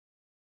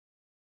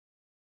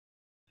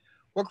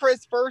Well,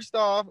 Chris, first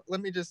off,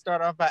 let me just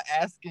start off by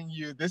asking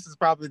you, this is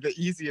probably the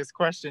easiest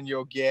question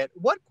you'll get.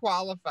 What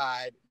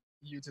qualified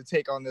you to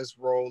take on this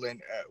role,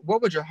 and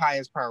what would your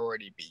highest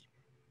priority be?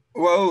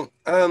 Well,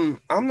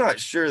 I'm not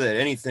sure that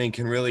anything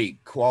can really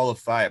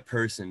qualify a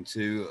person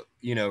to,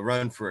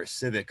 run for a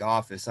civic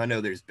office. I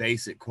know there's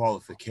basic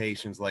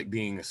qualifications like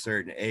being a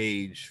certain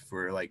age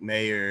for like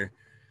mayor,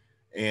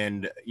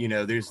 and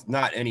there's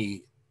not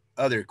any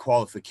other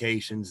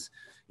qualifications,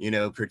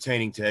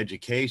 pertaining to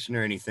education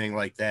or anything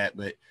like that.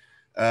 But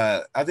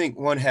I think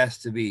one has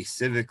to be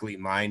civically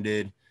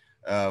minded,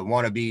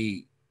 want to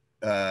be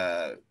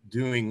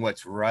doing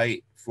what's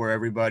right for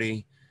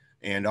everybody,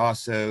 and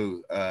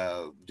also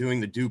doing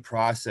the due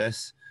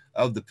process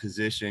of the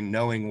position,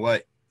 knowing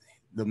what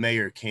the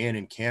mayor can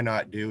and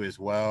cannot do as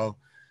well,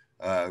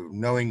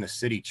 knowing the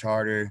city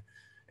charter,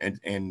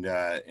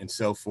 and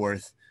so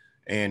forth.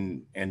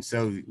 And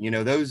so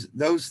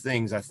those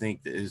things I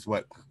think is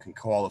what can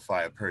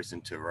qualify a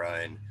person to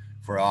run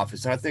for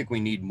office. And I think we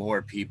need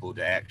more people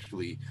to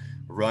actually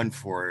run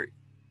for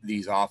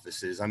these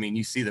offices. I mean,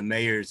 you see the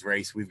mayor's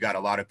race, we've got a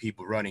lot of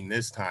people running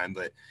this time,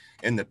 but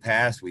in the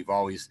past we've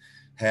always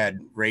had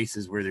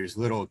races where there's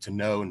little to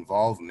no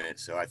involvement.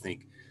 So I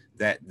think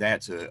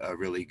that's a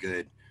really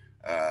good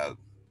uh,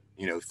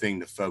 thing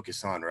to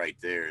focus on right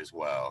there as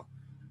well.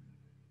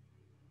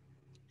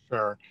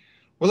 Sure.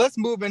 Well, let's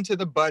move into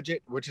the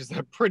budget, which is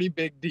a pretty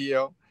big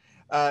deal.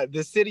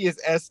 The city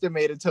is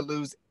estimated to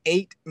lose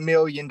 $8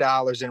 million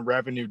in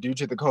revenue due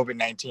to the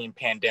COVID-19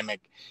 pandemic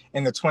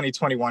in the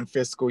 2021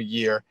 fiscal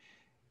year.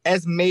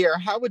 As mayor,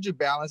 how would you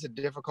balance a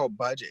difficult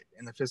budget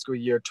in the fiscal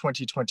year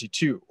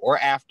 2022 or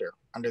after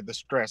under the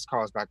stress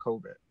caused by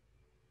COVID?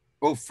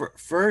 Well,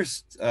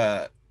 first,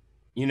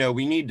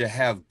 we need to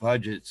have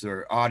budgets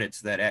or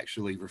audits that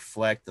actually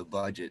reflect the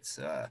budgets.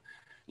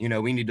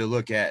 We need to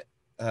look at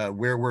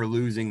where we're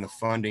losing the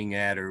funding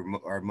at, or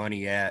our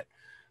money at,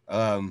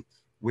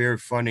 where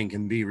funding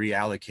can be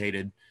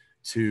reallocated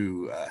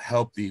to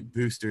help the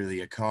booster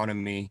the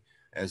economy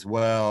as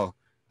well.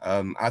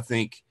 I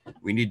think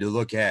we need to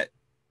look at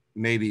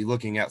maybe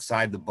looking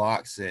outside the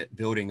box at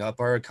building up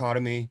our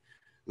economy,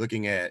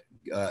 looking at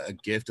a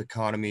gift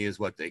economy is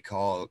what they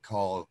call.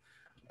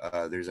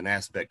 There's an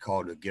aspect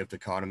called a gift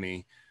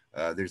economy.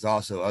 There's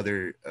also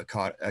other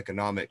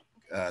economic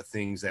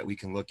things that we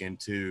can look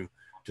into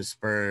to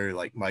spur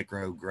like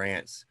micro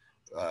grants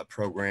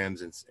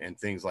programs and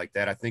things like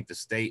that. I think the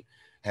state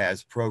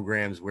has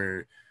programs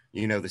where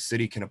the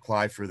city can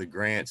apply for the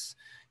grants,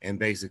 and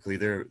basically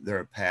they're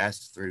a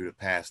pass through to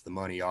pass the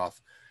money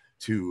off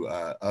to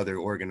other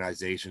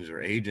organizations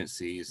or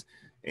agencies.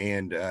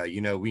 And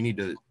we need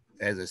to,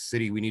 as a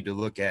city, we need to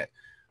look at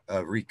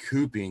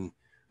recouping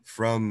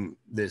from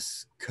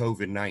this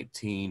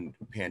COVID-19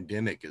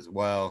 pandemic as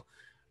well.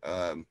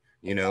 A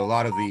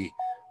lot of the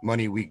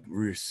money we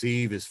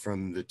receive is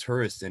from the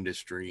tourist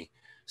industry.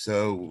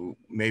 So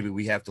maybe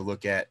we have to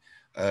look at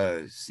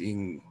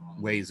seeing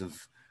ways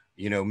of,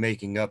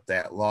 making up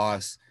that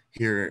loss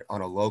here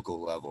on a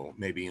local level,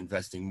 maybe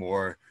investing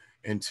more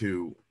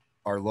into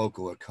our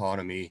local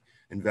economy,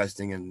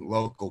 investing in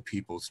local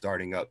people,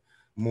 starting up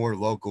more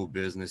local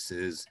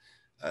businesses,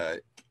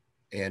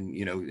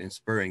 and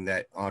spurring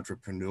that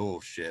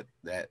entrepreneurship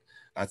that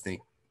I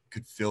think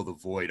could fill the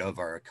void of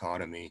our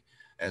economy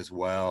as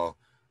well.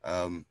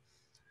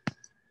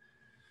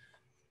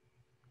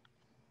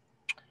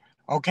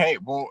 Okay,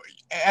 well,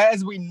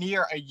 as we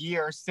near a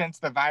year since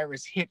the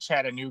virus hit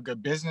Chattanooga,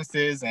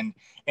 businesses and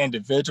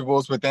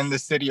individuals within the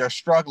city are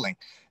struggling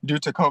due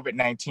to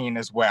COVID-19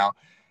 as well.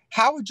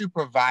 How would you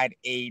provide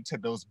aid to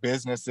those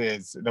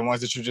businesses, the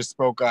ones that you just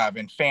spoke of,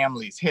 and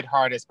families hit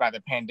hardest by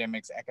the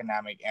pandemic's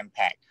economic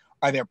impact?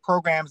 Are there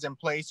programs in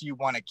place you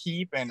want to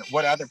keep, and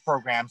what other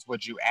programs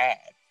would you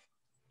add?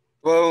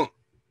 Well,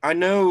 I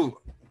know,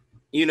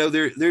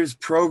 there's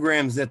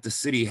programs that the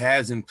city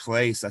has in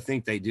place. I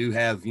think they do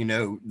have,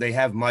 they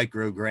have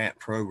micro grant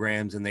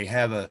programs, and they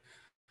have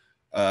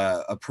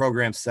a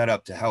program set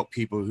up to help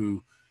people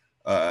who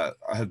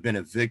have been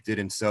evicted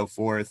and so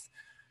forth.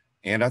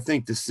 And I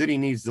think the city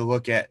needs to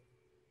look at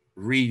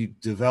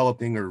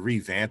redeveloping or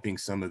revamping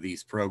some of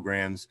these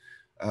programs.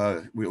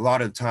 A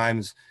lot of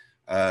times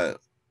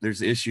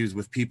there's issues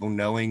with people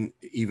knowing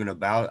even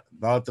about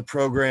the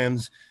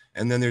programs,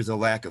 and then there's a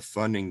lack of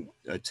funding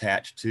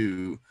attached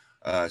to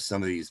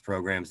some of these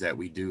programs that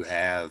we do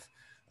have.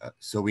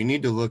 So we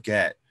need to look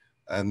at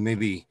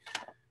maybe,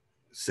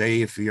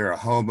 say, if you're a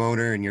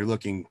homeowner and you're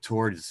looking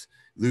towards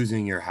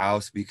losing your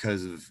house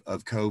because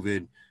of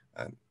COVID,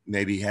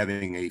 maybe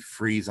having a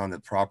freeze on the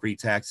property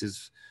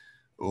taxes,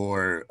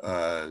 or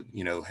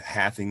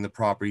halving the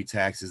property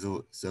taxes,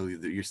 so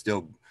that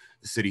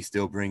the city's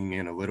still bringing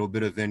in a little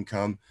bit of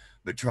income,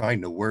 but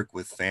trying to work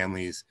with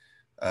families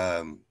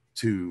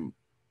to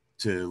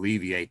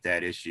alleviate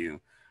that issue.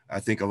 I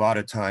think a lot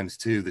of times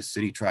too, the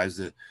city tries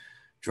to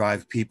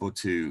drive people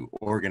to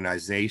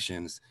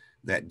organizations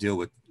that deal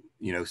with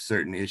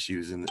certain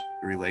issues and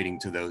relating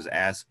to those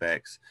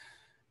aspects.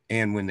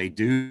 And when they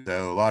do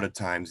so, a lot of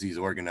times these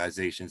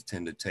organizations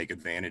tend to take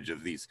advantage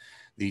of these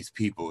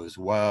people as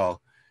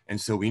well. And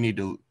so we need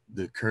to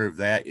curb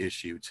that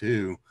issue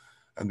too,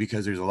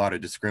 because there's a lot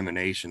of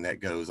discrimination that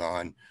goes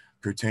on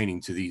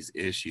pertaining to these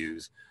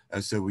issues.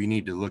 So we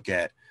need to look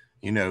at,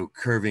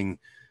 curving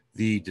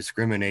the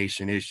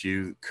discrimination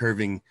issue,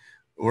 curving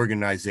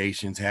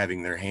organizations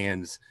having their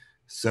hands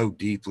so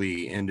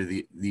deeply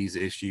into these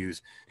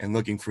issues, and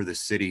looking for the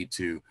city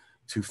to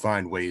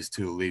find ways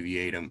to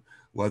alleviate them,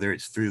 whether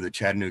it's through the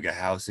Chattanooga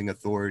Housing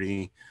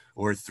Authority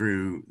or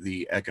through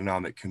the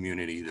Economic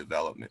Community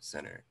Development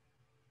Center.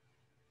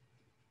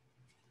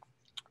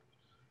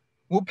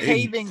 Well,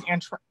 paving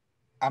and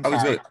I'm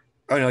sorry.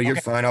 Oh no, you're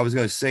fine. I was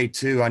going to say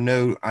too. I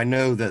know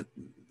that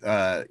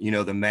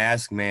the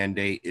mask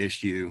mandate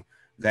issue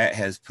that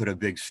has put a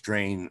big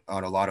strain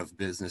on a lot of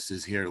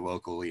businesses here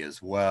locally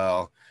as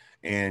well.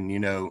 And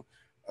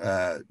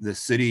the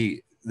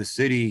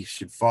city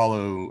should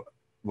follow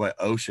what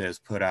OSHA has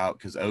put out,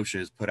 because OSHA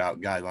has put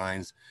out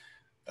guidelines,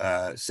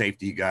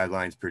 safety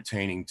guidelines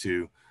pertaining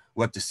to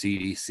what the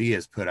CDC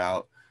has put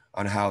out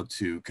on how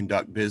to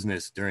conduct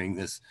business during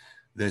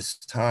this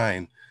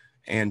time.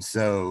 And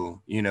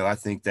so, I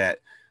think that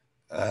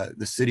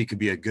the city could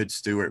be a good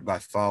steward by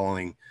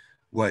following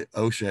what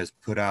OSHA has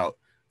put out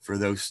for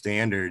those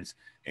standards,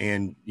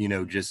 and,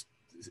 just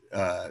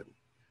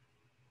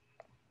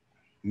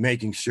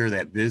making sure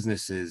that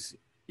businesses,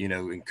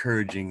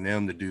 encouraging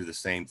them to do the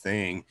same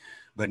thing,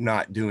 but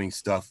not doing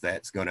stuff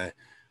that's going to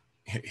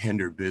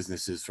hinder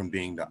businesses from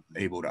being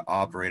able to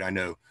operate. I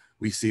know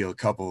we see a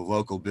couple of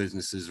local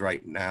businesses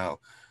right now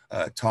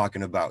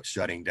talking about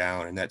shutting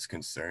down, and that's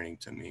concerning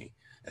to me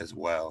as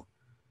well.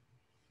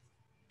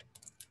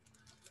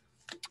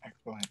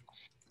 Excellent.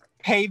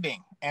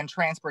 Paving and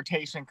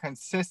transportation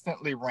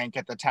consistently rank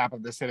at the top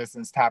of the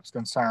citizens' top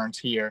concerns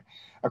here,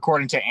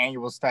 according to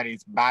annual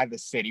studies by the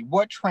city.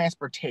 What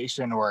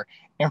transportation or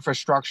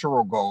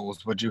infrastructural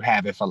goals would you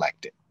have if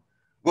elected?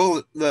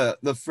 Well,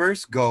 the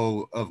first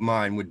goal of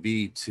mine would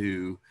be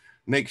to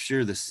make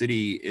sure the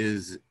city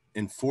is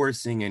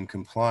enforcing and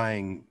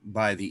complying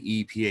by the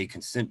EPA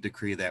consent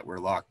decree that we're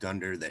locked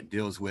under, that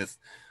deals with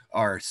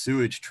our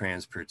sewage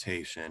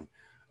transportation.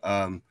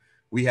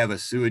 We have a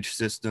sewage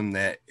system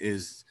that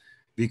is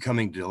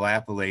becoming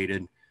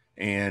dilapidated,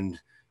 and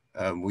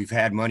we've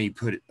had money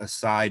put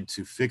aside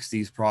to fix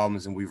these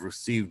problems, and we've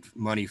received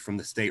money from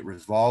the state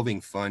revolving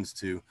funds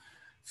to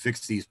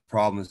fix these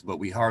problems, but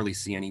we hardly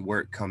see any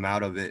work come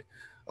out of it.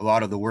 A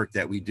lot of the work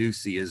that we do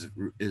see is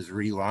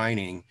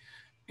relining,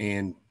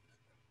 and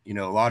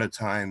a lot of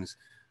times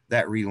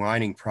that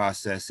relining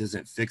process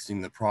isn't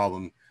fixing the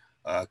problem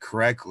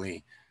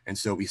correctly, and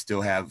so we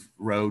still have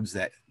roads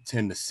that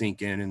tend to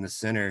sink in the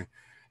center,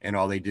 and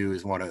all they do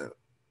is want to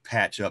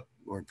patch up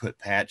or put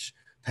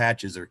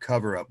patches or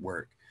cover up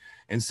work.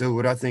 And so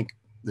what I think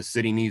the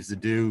city needs to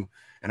do,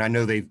 and I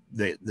know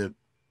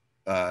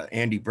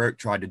Andy Burke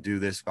tried to do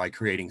this by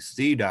creating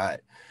CDOT,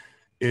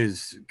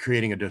 is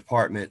creating a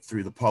department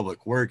through the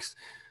Public Works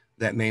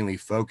that mainly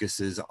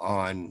focuses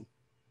on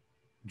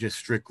just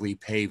strictly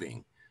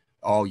paving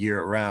all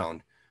year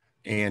round,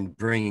 and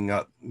bringing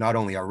up not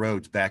only our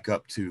roads back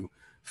up to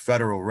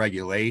federal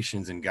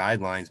regulations and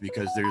guidelines,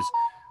 because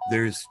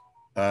there's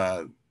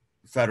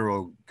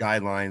federal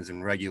guidelines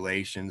and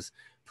regulations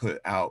put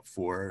out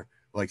for,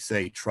 like,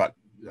 say,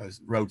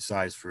 road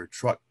size for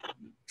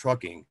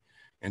trucking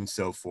and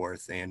so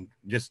forth, and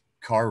just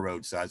car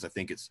road size. I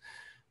think it's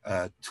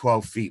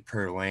 12 feet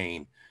per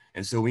lane.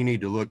 And so we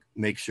need to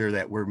make sure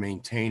that we're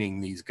maintaining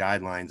these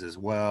guidelines as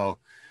well,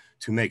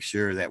 to make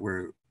sure that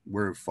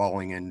we're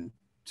falling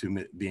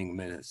into being a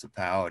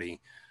municipality.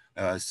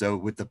 So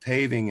with the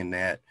paving and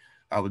that,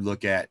 I would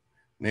look at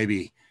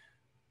maybe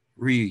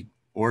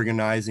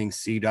reorganizing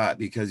CDOT,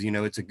 because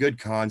it's a good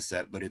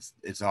concept, but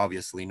it's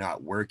obviously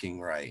not working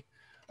right.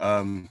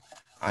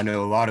 I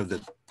know a lot of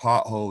the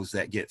potholes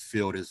that get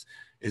filled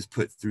is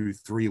put through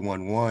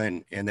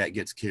 311, and that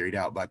gets carried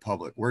out by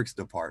Public Works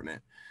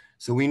Department.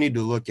 So we need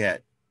to look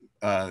at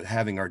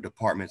having our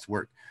departments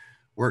work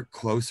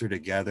closer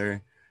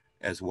together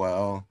as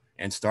well,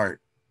 and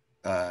start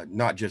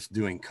not just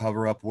doing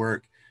cover up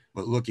work,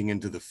 but looking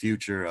into the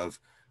future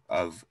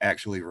of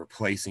actually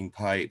replacing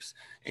pipes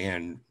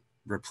and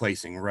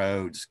replacing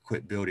roads,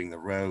 quit building the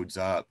roads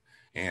up,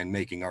 and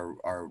making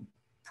our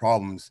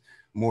problems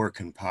more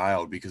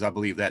compiled. Because I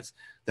believe that's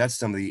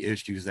some of the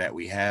issues that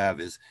we have,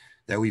 is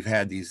that we've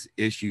had these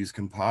issues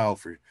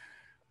compiled for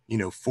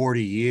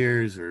 40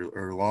 years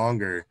or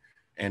longer,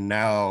 and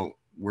now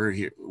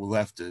we're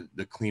left to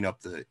clean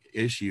up the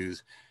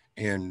issues.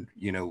 And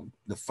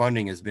the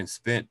funding has been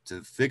spent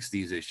to fix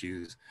these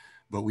issues,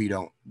 but we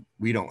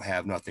don't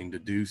have nothing to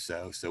do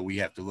so. So we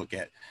have to look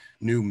at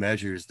new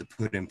measures to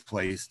put in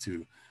place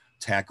to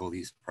tackle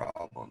these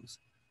problems.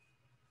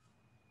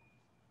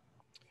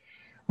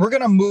 We're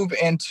going to move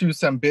into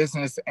some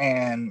business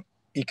and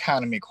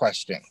economy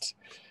questions.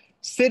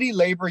 City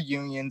labor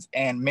unions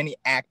and many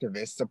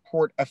activists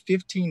support a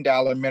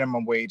 $15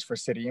 minimum wage for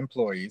city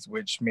employees,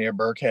 which Mayor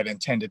Burke had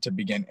intended to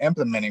begin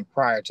implementing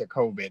prior to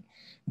COVID.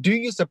 Do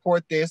you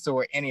support this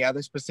or any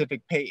other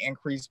specific pay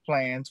increase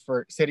plans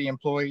for city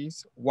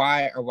employees?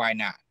 Why or why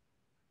not?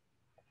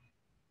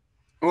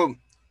 Well,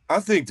 I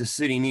think the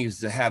city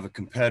needs to have a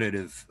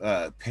competitive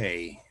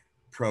pay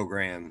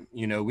program.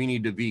 You know, we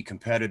need to be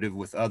competitive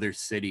with other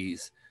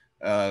cities.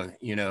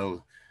 You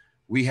know,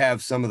 we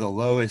have some of the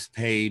lowest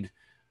paid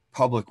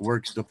public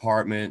works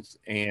departments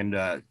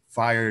and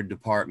fire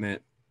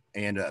department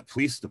and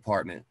police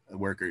department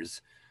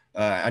workers.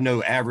 I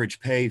know average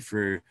pay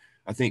for,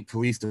 I think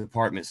police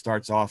department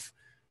starts off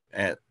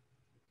at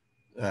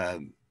uh,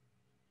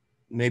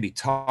 maybe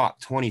top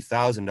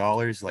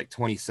 $20,000, like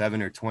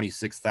 $27,000 or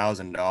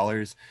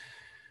 $26,000.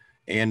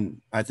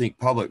 And I think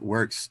public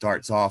works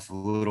starts off a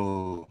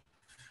little,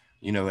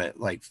 you know, at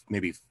like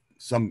maybe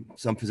some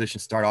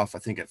positions start off, I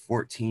think, at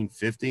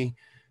 $14.50.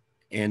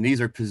 And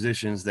these are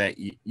positions that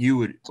you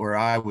would, or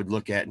I would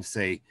look at and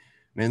say,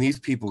 man, these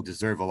people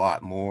deserve a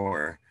lot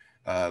more.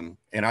 And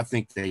I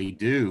think they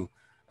do.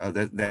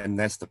 Then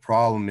that's the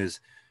problem is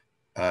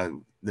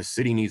the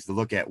city needs to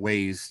look at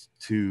ways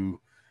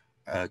to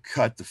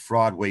cut the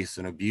fraud, waste,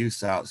 and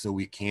abuse out so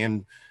we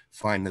can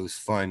find those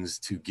funds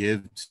to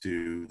give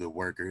to the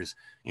workers.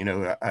 You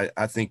know,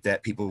 I think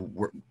that people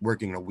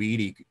working a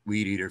weed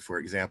eater, for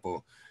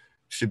example,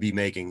 should be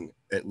making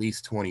at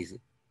least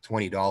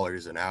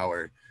 $20 an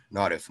hour,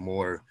 not if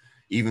more.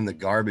 Even the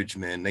garbage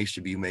men, they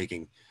should be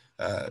making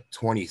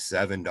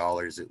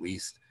 $27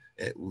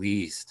 at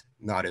least,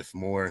 not if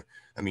more.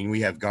 I mean,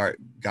 we have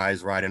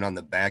guys riding on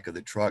the back of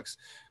the trucks,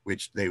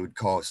 which they would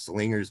call a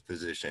slinger's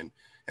position,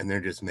 and they're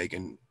just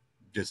making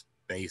just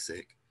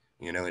basic,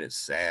 you know, and it's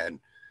sad.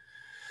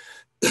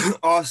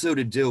 Also,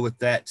 to deal with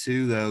that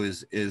too, though,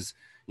 is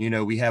you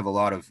know, we have a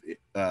lot of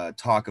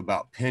talk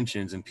about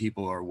pensions, and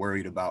people are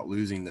worried about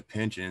losing the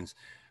pensions,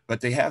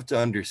 but they have to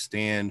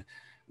understand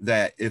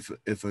that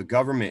if a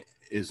government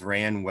is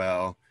ran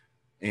well,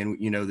 and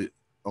you know,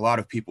 a lot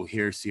of people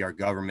here see our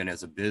government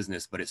as a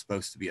business, but it's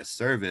supposed to be a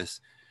service.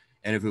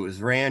 And if it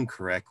was ran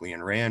correctly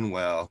and ran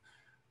well,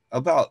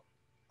 about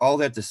all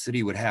that the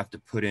city would have to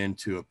put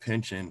into a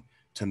pension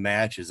to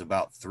match is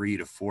about 3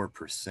 to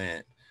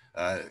 4%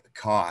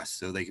 cost.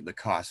 So the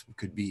cost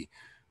could be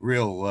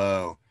real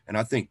low. And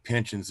I think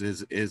pensions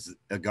is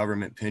a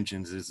government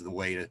pensions is the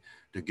way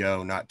to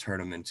go, not turn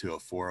them into a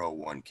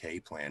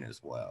 401k plan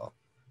as well.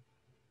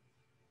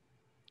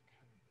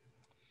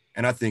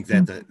 And I think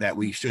that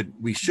we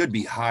should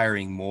be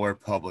hiring more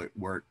public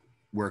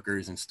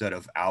workers instead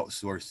of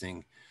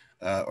outsourcing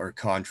or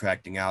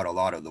contracting out a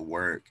lot of the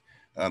work,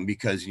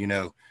 because you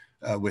know,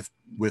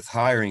 with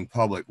hiring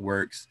public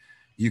works,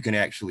 you can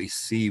actually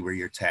see where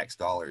your tax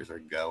dollars are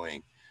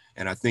going.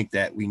 And I think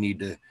that we need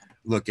to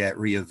look at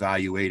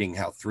reevaluating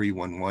how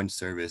 311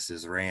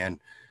 services ran.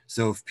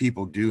 So if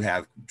people do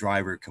have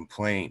driver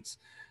complaints,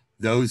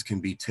 those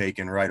can be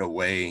taken right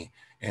away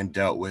and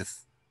dealt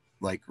with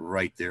like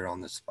right there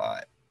on the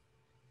spot.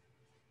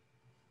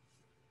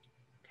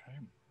 Okay.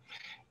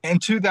 In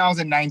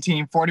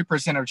 2019,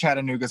 40% of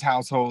Chattanooga's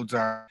households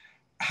are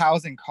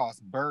housing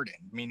cost burdened,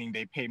 meaning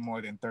they pay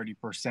more than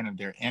 30% of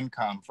their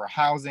income for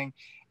housing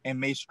and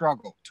may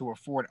struggle to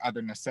afford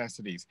other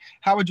necessities.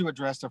 How would you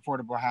address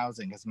affordable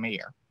housing as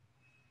mayor?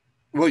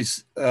 Well,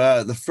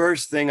 the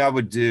first thing I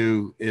would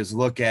do is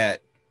look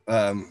at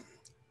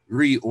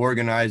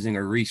reorganizing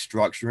or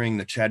restructuring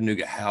the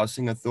Chattanooga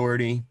Housing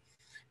Authority,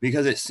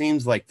 because it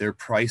seems like they're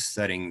price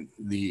setting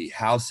the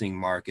housing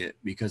market,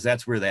 because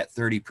that's where that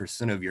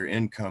 30% of your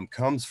income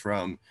comes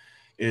from,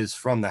 is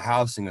from the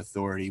housing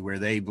authority, where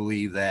they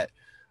believe that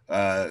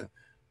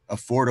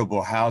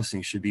affordable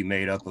housing should be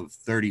made up of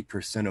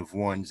 30% of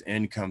one's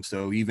income.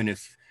 So even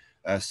if,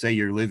 say,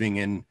 you're living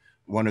in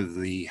one of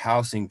the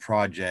housing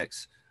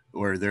projects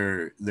or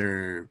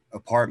their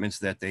apartments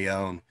that they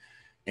own,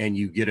 and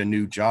you get a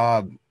new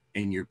job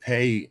and your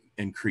pay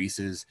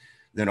increases,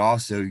 then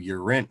also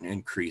your rent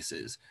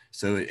increases.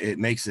 So it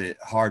makes it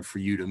hard for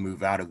you to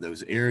move out of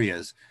those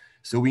areas.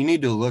 So we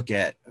need to look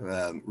at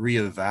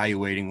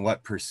reevaluating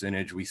what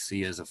percentage we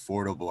see as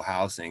affordable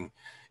housing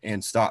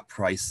and stop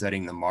price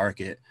setting the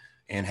market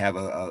and have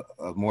a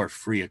more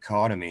free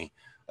economy.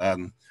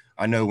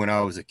 I know when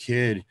I was a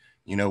kid,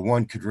 you know,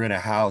 one could rent a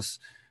house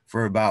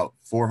for about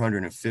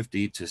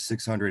 $450 to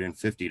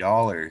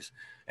 $650.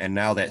 And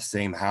now that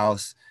same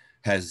house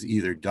has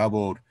either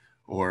doubled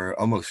or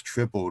almost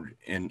tripled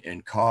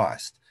in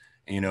cost,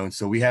 you know. And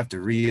so we have to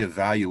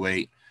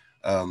reevaluate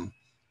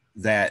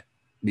that,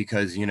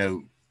 because, you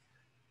know,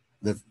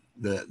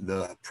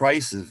 the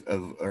price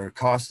of or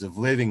cost of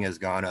living has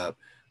gone up,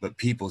 but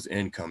people's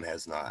income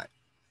has not.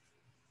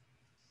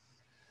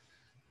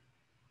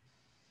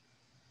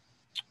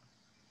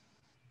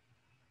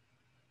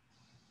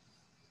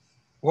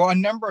 Well, a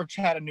number of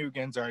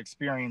Chattanoogans are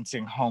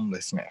experiencing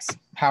homelessness.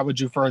 How would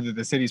you further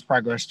the city's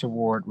progress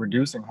toward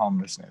reducing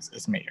homelessness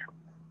as mayor?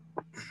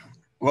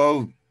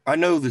 Well, I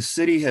know the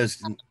city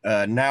has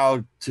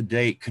now to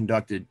date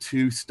conducted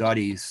 2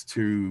 studies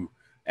to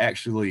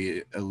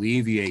actually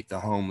alleviate the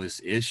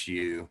homeless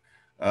issue.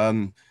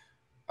 Um,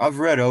 I've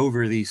read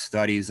over these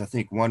studies. I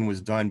think one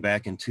was done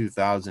back in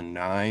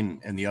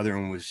 2009 and the other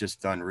one was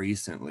just done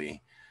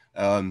recently.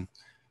 Um,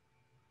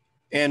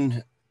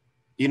 and,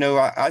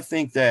 I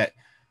think that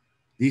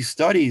these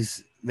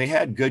studies, they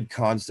had good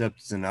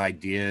concepts and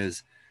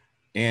ideas.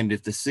 And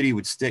if the city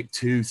would stick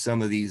to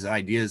some of these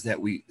ideas that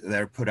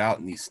are put out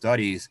in these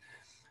studies,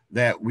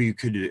 that we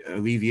could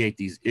alleviate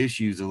these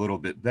issues a little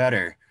bit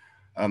better.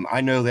 I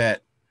know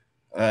that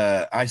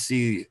I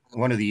see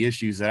one of the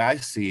issues that I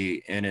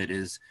see in it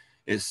is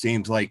it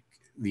seems like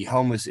the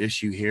homeless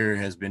issue here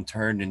has been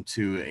turned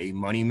into a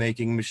money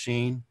making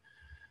machine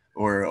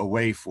or a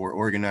way for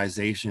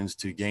organizations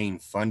to gain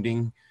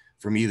funding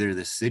from either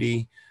the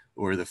city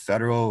or the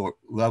federal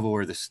level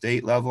or the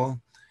state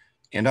level.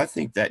 And I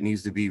think that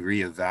needs to be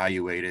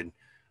reevaluated.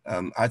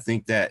 I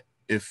think that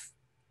if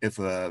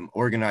an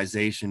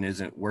organization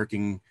isn't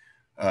working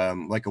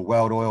like a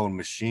well-oiled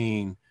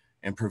machine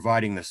and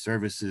providing the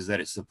services that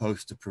it's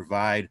supposed to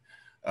provide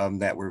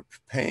that we're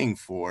paying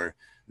for,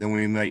 then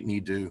we might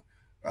need to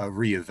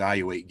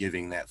reevaluate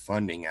giving that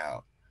funding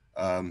out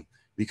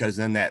because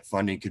then that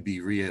funding could be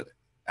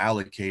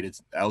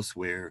reallocated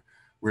elsewhere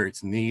where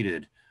it's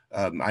needed.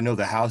 I know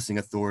the housing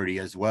authority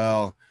as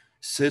well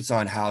sits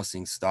on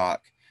housing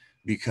stock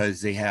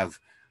because they have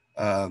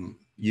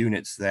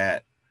units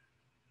that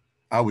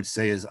I would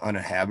say is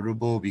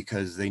uninhabitable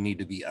because they need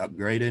to be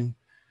upgraded.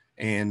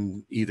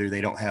 And either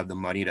they don't have the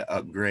money to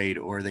upgrade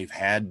or they've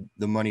had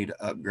the money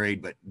to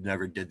upgrade but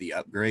never did the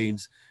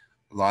upgrades.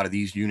 A lot of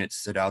these units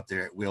sit out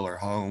there at Wheeler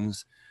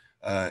Homes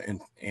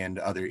and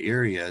other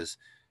areas.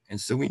 And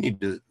so we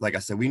need to, like I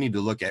said, we need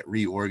to look at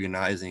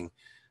reorganizing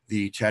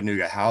the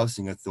Chattanooga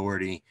Housing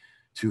Authority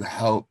to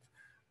help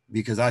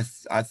because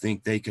I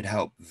think they could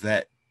help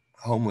vet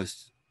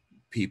homeless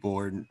people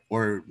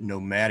or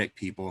nomadic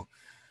people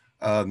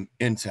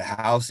into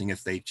housing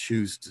if they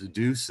choose to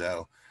do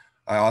so.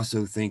 I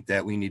also think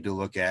that we need to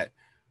look at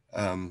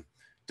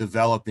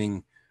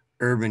developing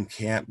urban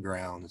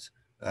campgrounds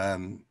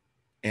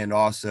and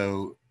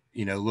also,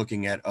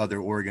 looking at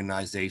other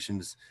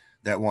organizations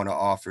that want to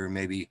offer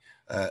maybe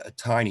a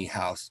tiny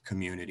house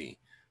community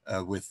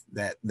with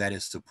that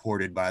is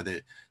supported by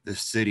the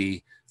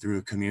city through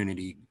a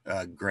community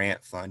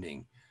grant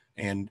funding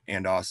and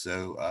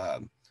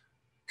also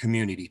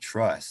community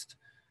trust.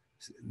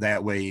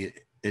 That way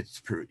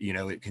it's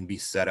it can be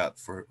set up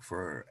for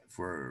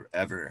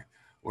forever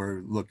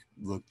or look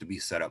to be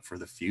set up for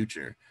the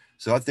future.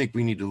 So I think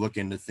we need to look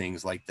into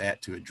things like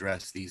that to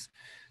address these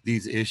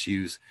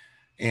issues,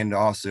 and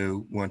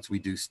also once we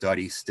do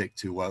studies, stick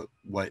to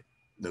what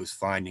those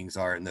findings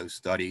are in those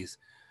studies,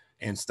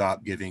 and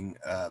stop giving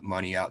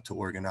money out to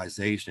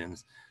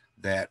organizations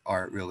that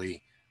aren't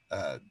really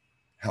uh,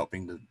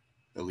 helping to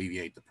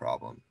alleviate the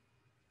problem.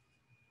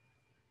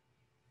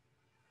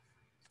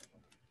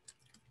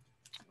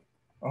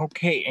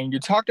 Okay, and you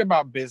talked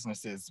about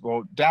businesses.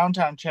 Well,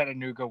 downtown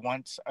Chattanooga,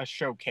 once a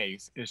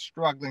showcase, is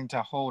struggling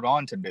to hold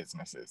on to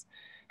businesses.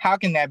 How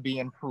can that be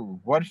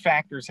improved? What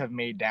factors have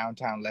made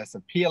downtown less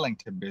appealing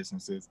to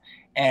businesses?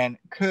 And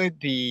could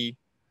the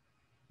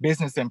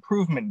business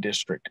improvement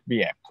district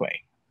be at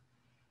play?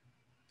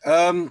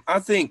 I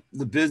think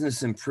the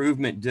business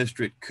improvement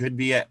district could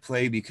be at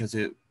play because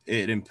it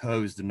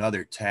imposed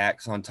another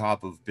tax on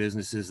top of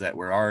businesses that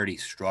were already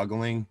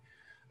struggling.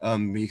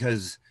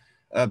 Because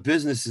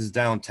businesses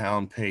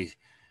downtown pay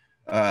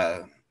uh,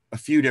 a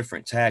few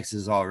different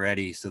taxes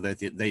already, so that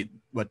they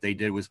what they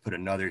did was put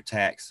another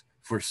tax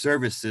for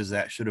services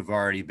that should have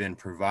already been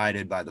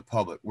provided by the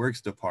Public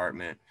Works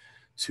Department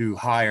to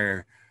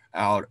hire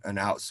out an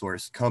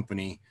outsourced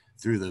company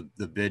through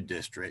the bid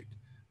district.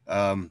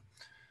 Um,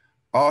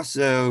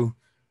 Also,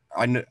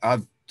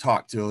 I've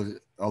talked to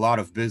a lot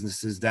of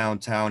businesses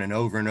downtown, and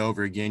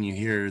over again, you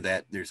hear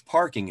that there's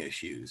parking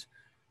issues,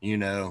 you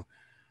know,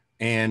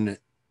 and,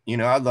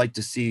 I'd like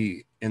to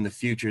see in the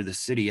future the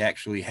city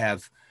actually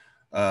have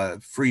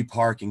free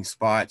parking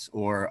spots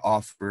or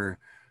offer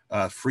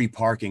free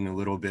parking a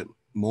little bit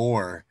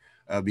more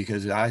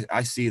because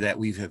I see that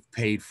we have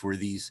paid for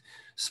these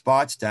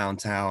spots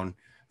downtown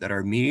that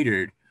are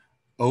metered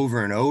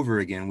over and over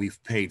again.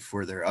 We've paid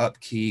for their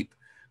upkeep.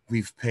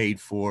 We've paid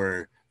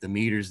for the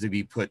meters to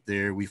be put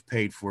there. We've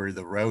paid for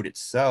the road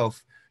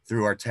itself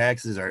through our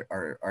taxes.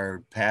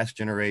 Our past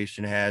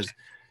generation has,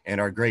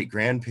 and our great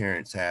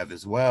grandparents have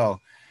as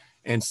well.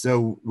 And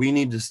so we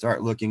need to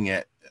start looking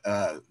at,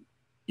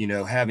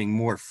 having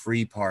more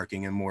free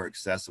parking and more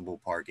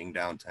accessible parking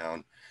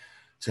downtown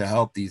to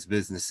help these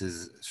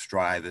businesses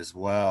strive as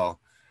well.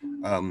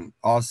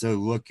 Also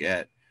look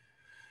at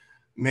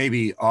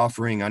maybe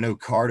offering, I know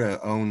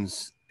Carta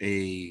owns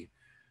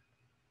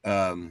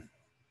um,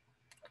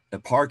 a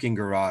parking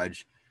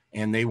garage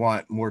and they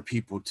want more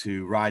people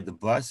to ride the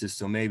buses.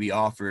 So maybe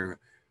offer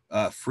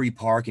free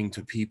parking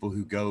to people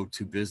who go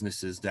to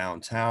businesses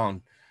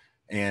downtown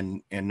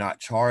and not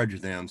charge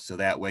them. So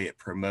that way it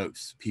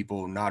promotes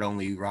people not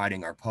only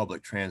riding our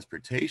public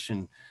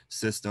transportation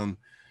system,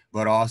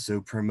 but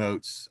also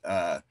promotes,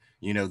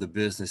 the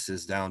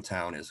businesses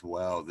downtown as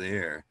well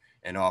there,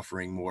 and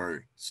offering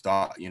more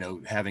stop,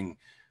 having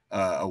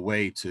a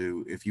way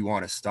to, if you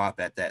want to stop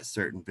at that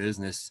certain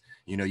business,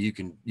 you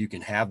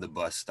can have the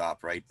bus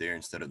stop right there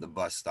instead of the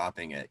bus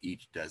stopping at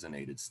each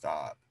designated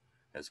stop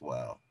as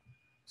well.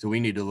 So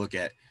we need to look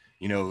at,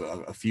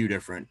 a few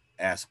different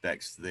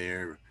aspects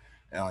there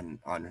on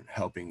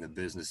helping the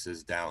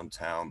businesses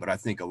downtown. But I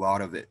think a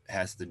lot of it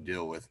has to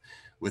deal with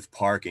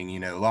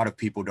parking. A lot of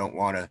people don't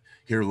want to,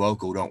 here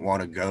local, don't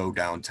want to go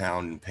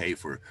downtown and pay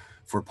for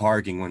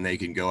parking when they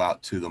can go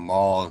out to the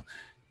mall,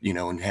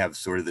 and have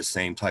sort of the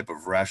same type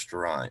of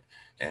restaurant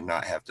and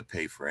not have to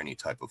pay for any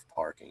type of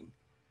parking.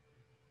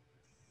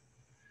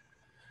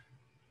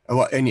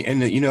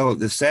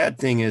 The sad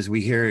thing is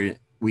we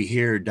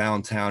hear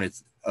downtown,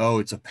 it's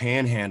a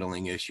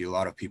panhandling issue. A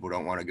lot of people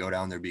don't want to go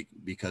down there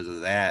because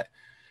of that,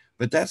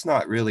 but that's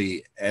not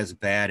really as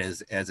bad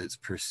as it's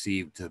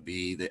perceived to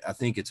be. I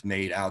think it's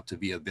made out to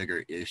be a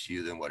bigger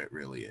issue than what it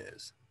really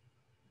is.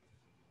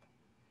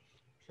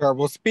 Sure.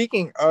 Well,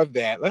 speaking of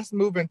that, let's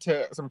move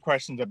into some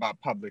questions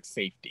about public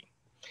safety.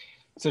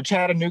 So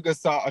Chattanooga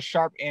saw a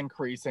sharp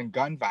increase in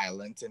gun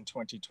violence in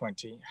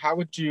 2020. How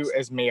would you,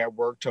 as mayor,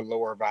 work to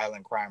lower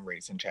violent crime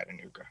rates in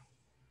Chattanooga?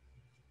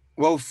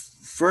 Well,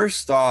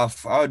 first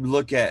off, I would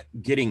look at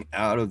getting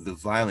out of the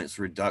violence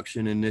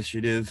reduction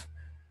initiative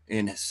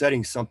and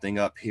setting something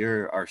up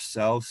here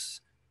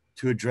ourselves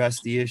to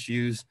address the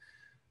issues.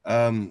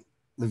 The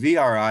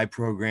VRI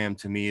program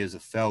to me is a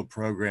failed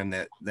program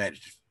that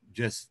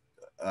just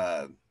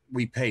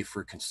we pay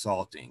for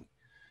consulting.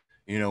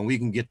 We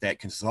can get that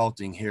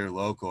consulting here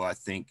local, I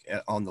think,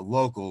 on the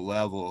local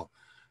level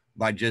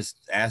by just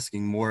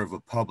asking more of a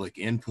public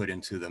input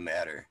into the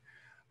matter.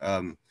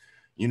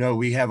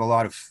 We have a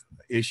lot of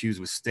issues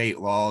with state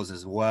laws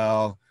as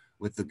well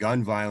with the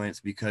gun violence,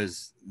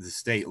 because the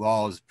state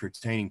laws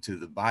pertaining to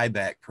the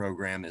buyback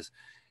program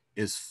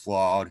is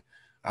flawed.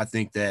 I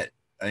think that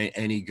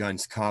any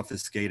guns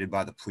confiscated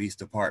by the police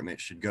department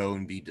should go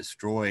and be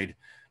destroyed,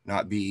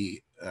 not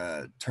be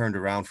turned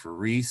around for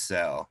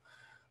resale.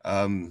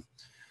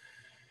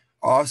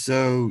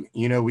 Also,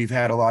 we've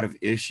had a lot of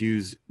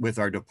issues with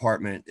our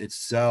department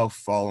itself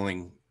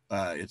following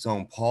its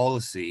own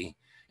policy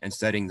and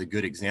setting the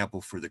good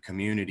example for the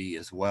community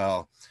as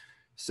well.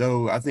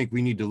 So I think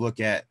we need to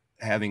look at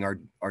having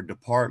our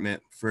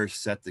department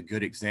first set the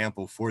good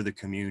example for the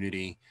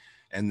community,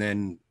 and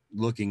then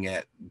looking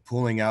at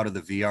pulling out of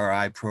the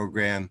VRI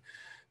program,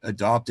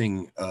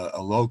 adopting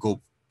a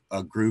local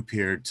group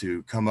here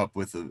to come up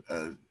with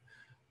a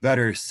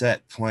better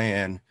set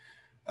plan,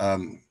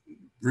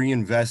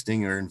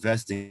 reinvesting or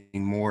investing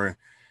more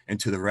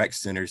into the rec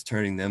centers,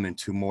 turning them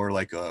into more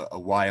like a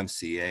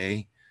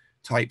YMCA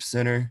type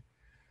center.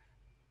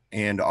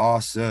 And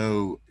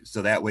also,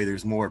 so that way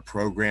there's more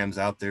programs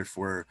out there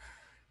for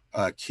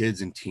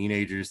kids and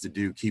teenagers to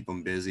do, keep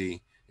them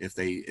busy if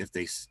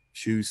they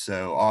choose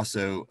so.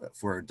 Also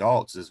for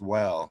adults as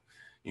well,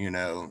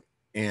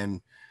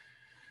 and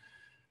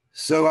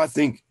so I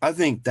think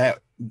that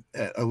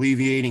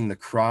alleviating the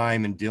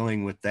crime and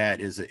dealing with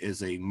that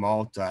is a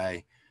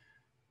multi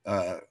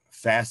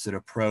facet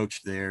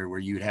approach there, where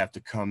you'd have to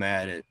come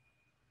at it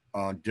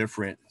on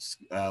different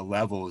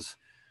levels.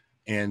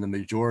 And the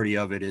majority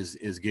of it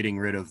is getting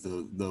rid of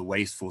the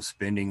wasteful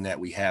spending that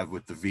we have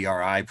with the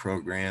VRI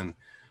program,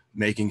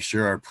 making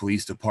sure our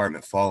police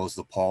department follows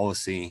the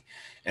policy,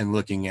 and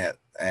looking at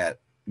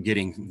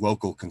getting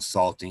local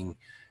consulting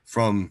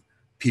from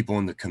people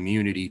in the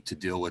community to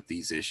deal with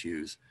these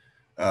issues.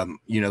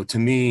 To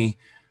me,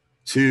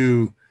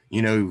 too,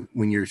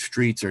 when your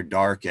streets are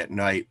dark at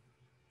night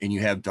and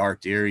you have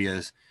dark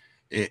areas,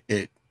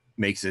 it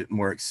makes it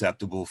more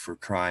acceptable for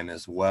crime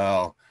as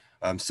well.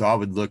 So I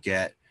would look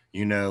at,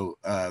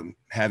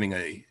 having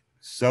a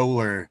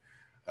solar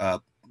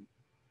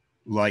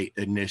light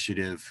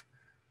initiative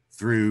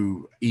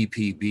through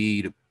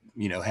EPB to,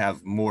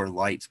 have more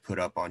lights put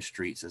up on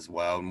streets as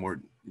well,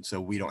 so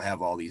we don't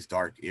have all these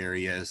dark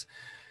areas,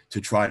 to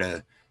try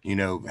to,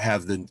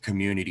 have the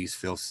communities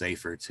feel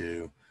safer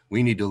too.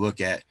 We need to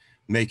look at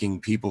making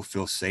people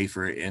feel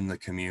safer in the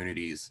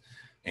communities,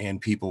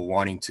 and people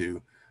wanting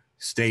to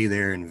stay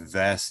there and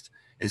invest.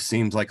 It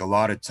seems like a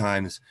lot of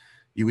times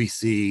we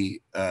see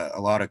a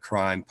lot of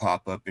crime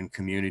pop up in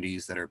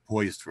communities that are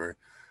poised for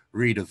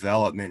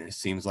redevelopment. It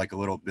seems like a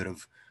little bit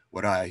of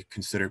what I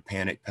consider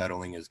panic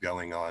peddling is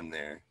going on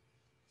there.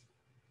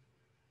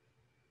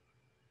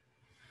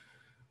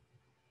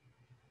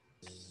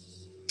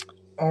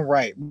 All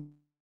right.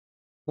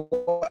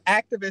 Well,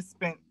 activists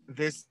spent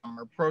this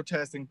summer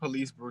protesting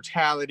police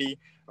brutality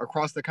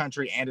across the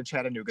country and in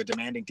Chattanooga,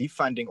 demanding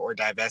defunding or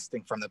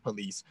divesting from the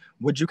police.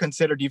 Would you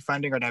consider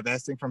defunding or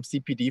divesting from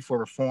CPD for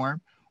reform?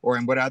 Or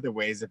in what other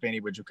ways, if any,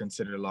 would you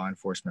consider law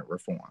enforcement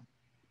reform?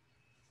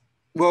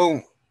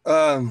 Well,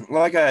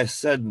 like I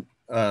said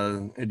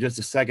just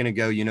a second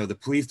ago, the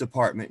police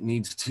department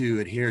needs to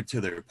adhere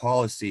to their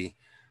policy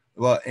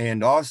Well,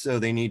 and also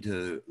they need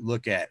to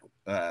look at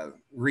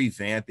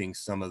revamping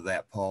some of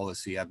that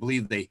policy. I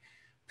believe they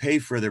pay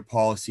for their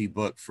policy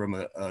book from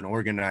an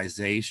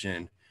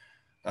organization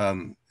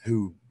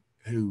who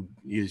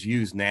is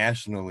used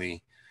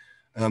nationally.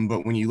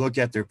 But when you look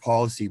at their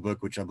policy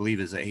book, which I believe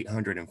is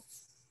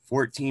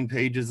 814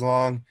 pages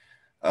long,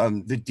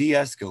 the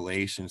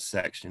de-escalation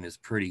section is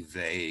pretty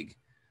vague.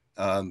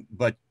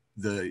 But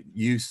the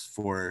use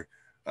for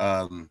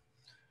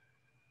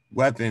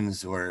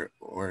weapons or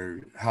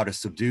how to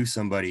subdue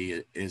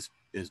somebody is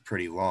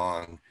pretty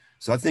long.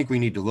 So I think we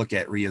need to look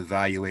at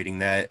reevaluating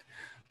that.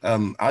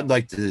 I'd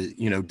like to,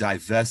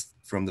 divest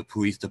from the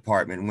police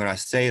department. And when I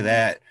say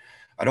that,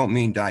 I don't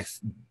mean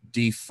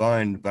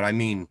defund, but I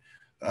mean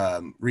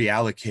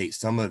reallocate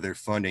some of their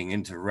funding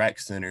into rec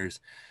centers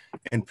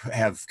and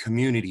have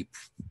community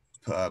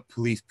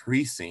police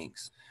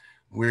precincts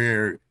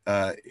where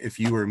if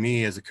you or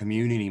me as a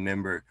community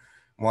member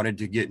wanted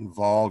to get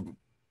involved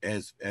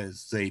as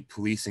say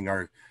policing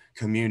our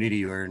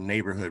community or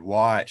neighborhood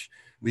watch,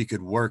 we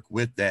could work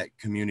with that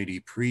community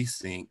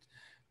precinct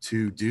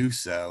to do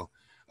so.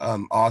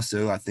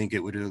 Also, I think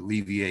it would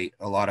alleviate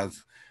a lot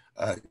of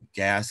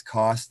gas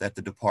costs that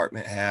the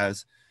department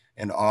has,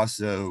 and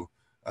also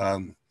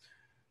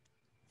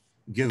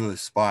give a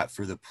spot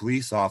for the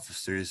police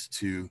officers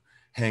to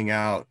hang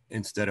out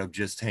instead of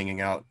just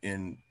hanging out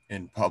in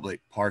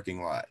public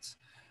parking lots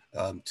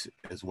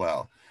as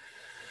well.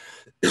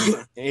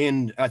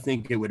 And I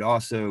think it would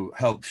also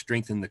help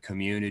strengthen the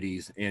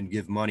communities and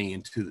give money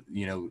into,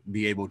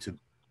 be able to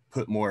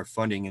put more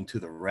funding into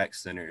the rec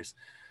centers.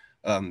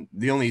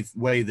 The only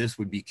way this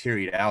would be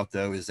carried out,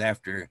 though, is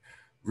after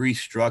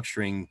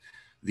restructuring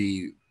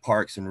the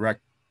Parks and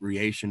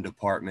Recreation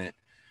Department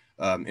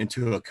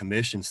into a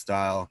commission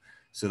style,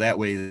 so that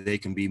way they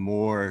can be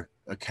more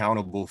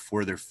accountable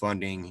for their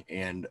funding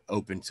and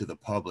open to the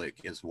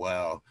public as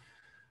well.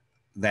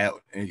 That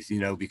is,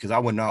 because I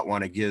would not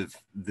want to give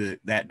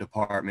that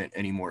department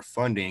any more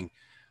funding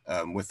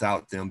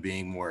without them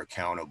being more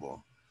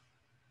accountable.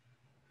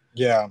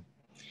 Yeah.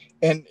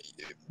 And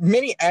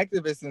many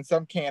activists and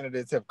some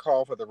candidates have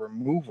called for the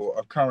removal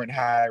of current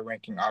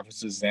high-ranking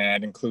officers, and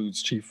that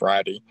includes Chief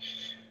Roddy.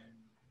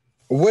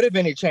 What, if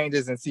any,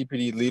 changes in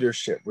CPD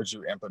leadership would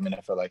you implement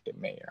if elected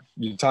mayor?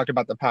 You talked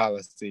about the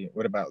policy.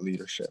 What about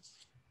leadership?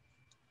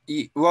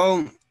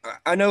 Well,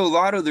 I know a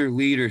lot of their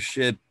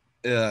leadership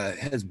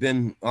has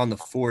been on the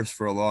force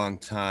for a long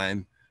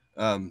time.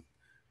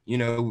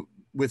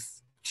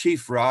 With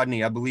Chief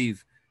Rodney, I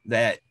believe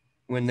that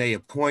when they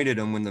appointed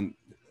him,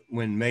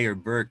 when Mayor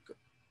Burke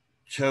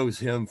chose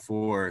him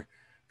for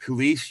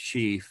police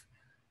chief,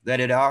 that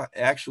it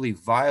actually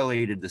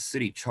violated the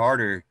city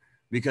charter,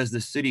 because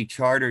the city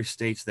charter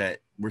states that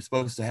we're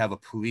supposed to have a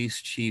police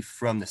chief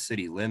from the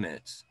city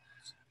limits.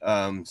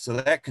 So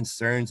that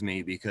concerns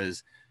me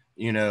because,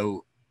 he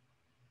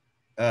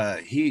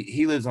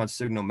lives on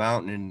Signal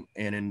Mountain,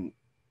 and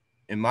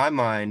in my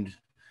mind,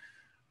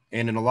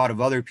 and in a lot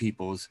of other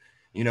people's,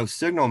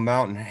 Signal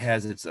Mountain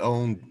has its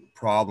own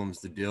problems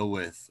to deal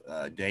with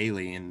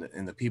daily,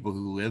 and the people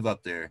who live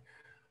up there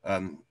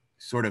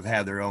sort of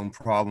have their own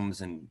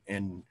problems, and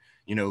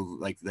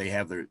like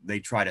they've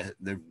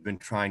been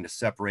trying to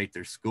separate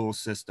their school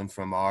system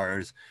from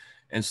ours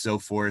and so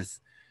forth,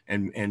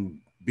 and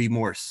be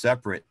more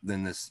separate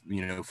than this,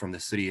 from the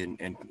city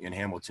in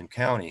Hamilton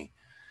County.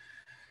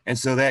 And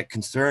so that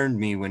concerned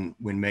me when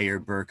Mayor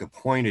Burke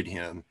appointed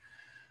him.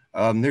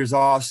 There's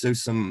also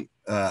some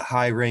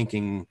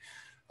high-ranking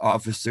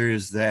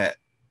officers that,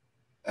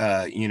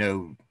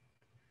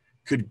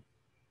 could,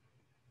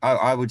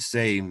 I would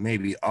say,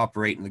 maybe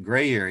operate in the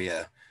gray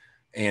area,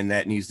 and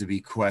that needs to be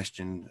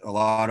questioned. A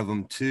lot of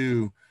them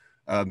too,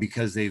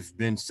 because they've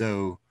been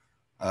so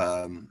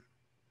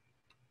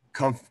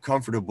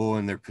comfortable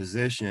in their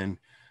position,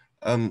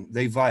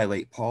 they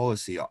violate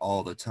policy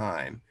all the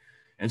time.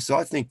 And so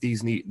I think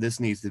this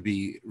needs to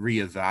be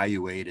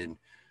reevaluated,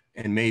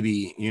 and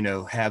maybe,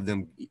 have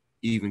them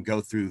even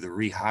go through the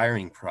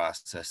rehiring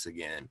process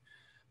again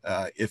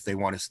if they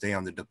want to stay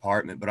on the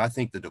department. But I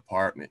think the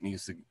department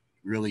needs to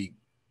really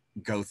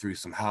go through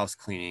some house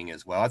cleaning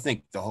as well. I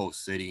think the whole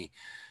city,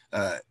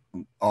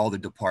 all the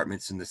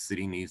departments in the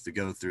city needs to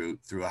go through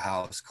a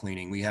house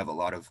cleaning. We have a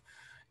lot of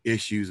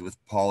issues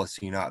with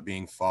policy not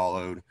being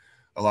followed,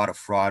 a lot of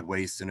fraud,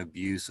 waste, and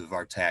abuse of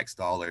our tax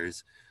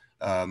dollars.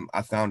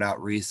 I found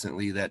out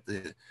recently that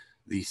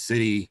the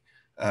city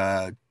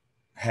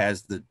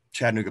has the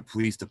Chattanooga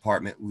Police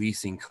Department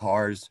leasing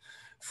cars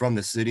from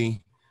the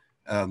city,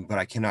 but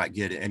I cannot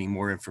get any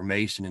more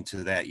information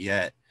into that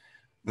yet.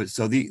 But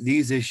so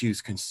these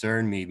issues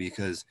concern me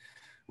because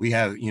we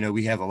have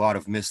a lot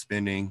of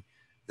misspending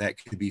that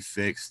could be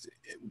fixed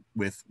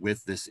with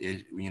this,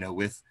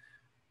 with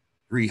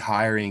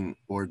rehiring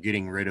or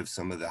getting rid of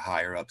some of the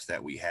higher ups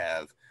that we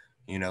have.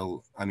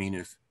 I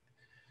mean,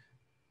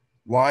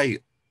 why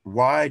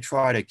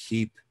try to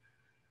keep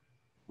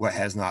what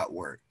has not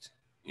worked,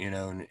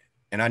 and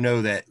I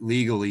know that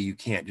legally you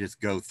can't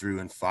just go through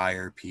and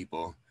fire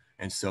people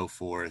and so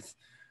forth,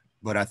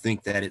 but I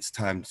think that it's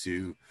time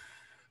to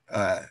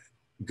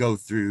go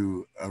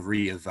through a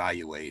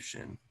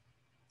reevaluation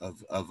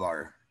of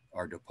our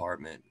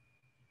department.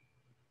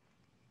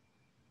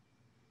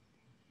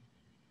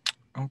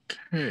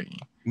 Okay.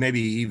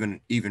 Maybe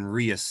even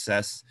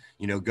reassess,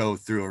 go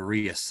through a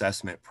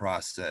reassessment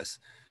process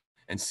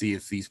and see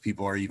if these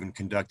people are even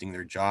conducting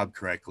their job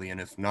correctly. And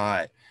if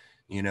not,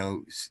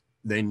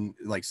 then,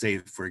 like, say,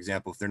 for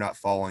example, if they're not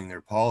following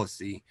their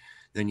policy,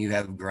 then you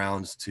have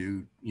grounds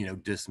to,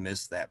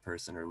 dismiss that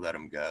person or let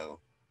them go.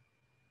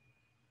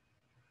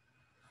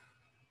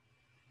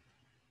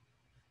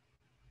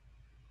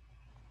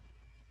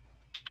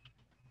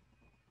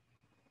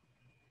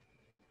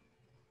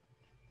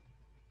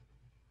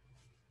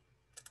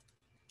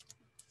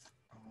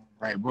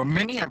 Right. Well,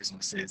 many have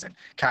businesses and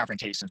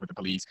confrontations with the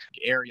police,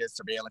 areas,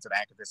 surveillance of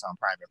activists on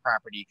private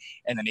property,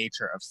 and the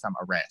nature of some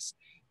arrests.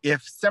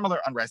 If similar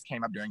unrest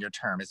came up during your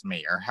term as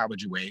mayor, how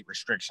would you weigh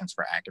restrictions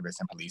for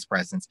activists and police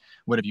presence?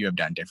 What have you have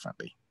done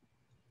differently?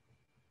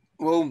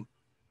 Well,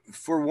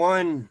 for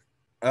one,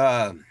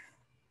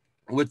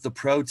 with the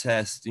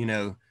protest,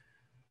 the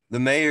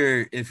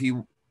mayor, if he,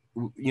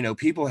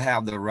 people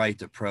have the right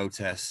to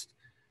protest.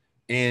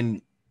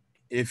 And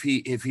if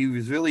he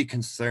was really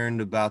concerned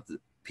about the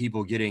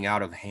people getting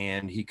out of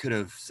hand, he could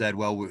have said,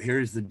 well,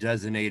 here's the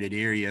designated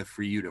area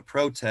for you to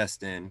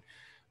protest in.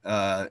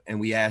 And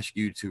we ask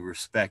you to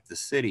respect the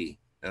city.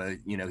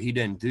 He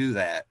didn't do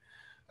that.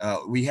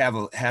 We have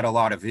had a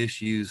lot of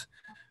issues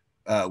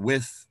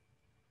with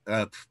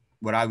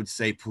what I would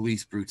say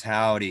police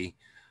brutality,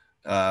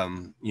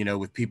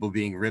 with people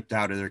being ripped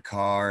out of their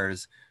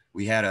cars.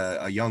 We had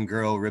a young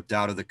girl ripped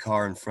out of the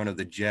car in front of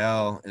the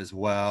jail as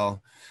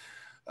well.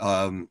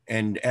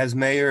 And as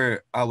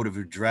mayor, I would have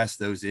addressed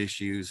those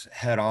issues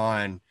head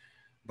on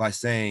by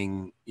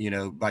saying,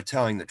 by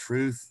telling the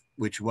truth,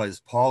 which was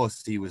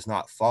policy was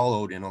not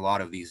followed in a lot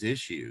of these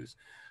issues.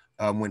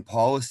 When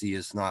policy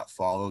is not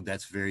followed,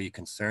 that's very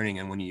concerning.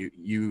 And when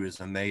you as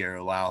a mayor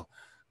allow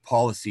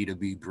policy to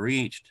be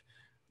breached,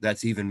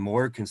 that's even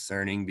more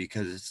concerning,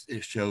 because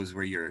it shows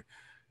where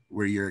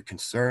your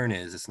concern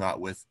is. It's not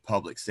with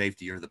public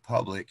safety or the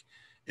public,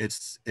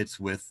 it's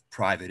with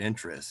private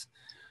interests.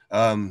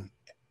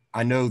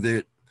 I know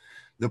that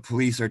the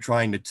police are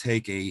trying to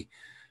take a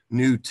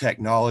new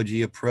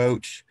technology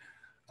approach.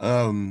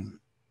 I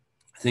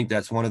think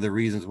that's one of the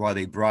reasons why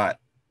they brought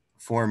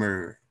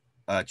former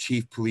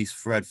Chief Police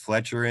Fred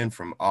Fletcher in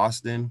from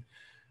Austin,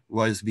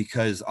 was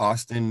because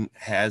Austin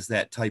has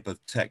that type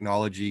of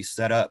technology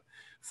set up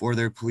for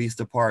their police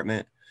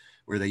department,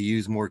 where they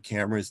use more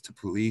cameras to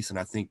police. And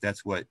I think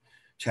that's what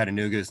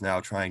Chattanooga is now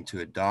trying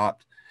to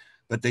adopt.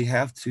 But they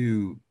have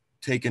to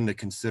take into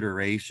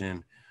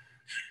consideration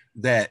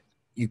that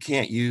you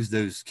can't use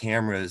those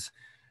cameras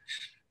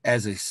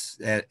as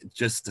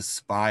just to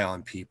spy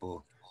on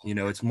people.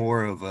 It's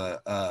more of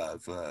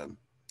a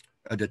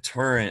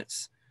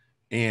deterrence.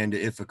 And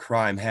if a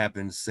crime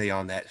happens, say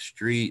on that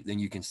street, then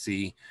you can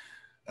see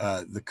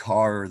the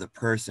car or the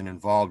person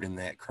involved in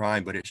that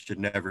crime, but it should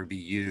never be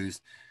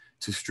used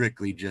to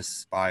strictly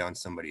just spy on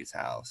somebody's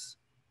house.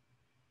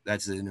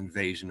 That's an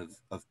invasion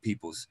of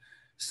people's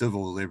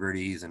civil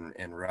liberties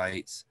and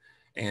rights.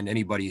 And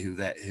anybody who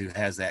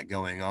has that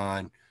going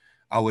on,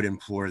 I would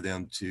implore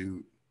them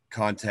to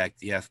contact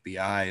the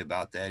FBI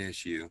about that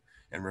issue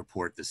and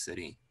report the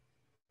city.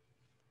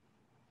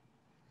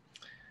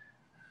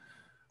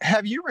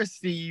 Have you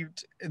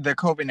received the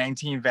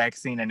COVID-19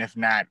 vaccine? And if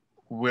not,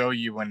 will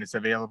you when it's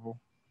available?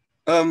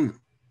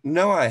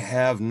 No, I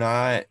have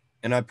not.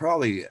 And I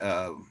probably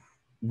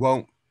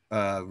won't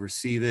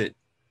receive it.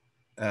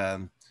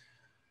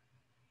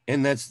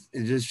 And that's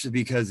just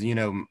because,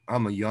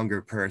 I'm a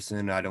younger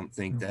person. I don't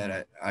think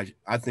that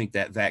I think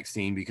that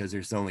vaccine, because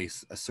there's only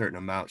a certain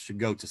amount, should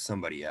go to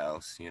somebody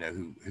else,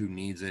 who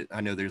needs it.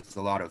 I know there's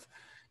a lot of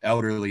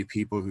elderly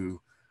people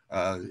who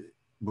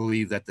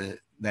believe that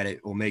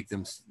it will make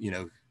them,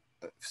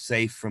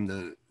 safe from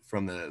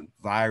the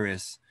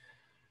virus.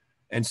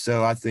 And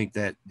so I think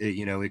that,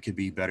 it could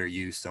be better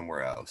used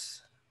somewhere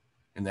else.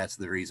 And that's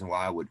the reason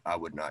why I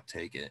would not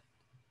take it.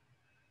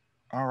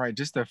 All right,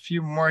 just a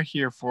few more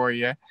here for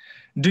you.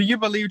 Do you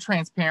believe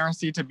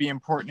transparency to be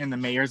important in the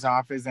mayor's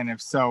office? And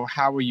if so,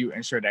 how will you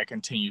ensure that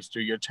continues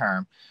through your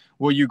term?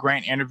 Will you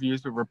grant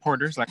interviews with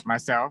reporters like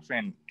myself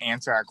and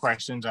answer our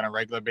questions on a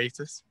regular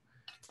basis?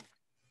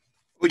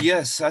 Well,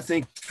 yes, I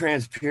think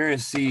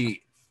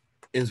transparency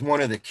is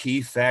one of the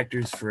key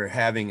factors for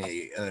having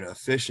an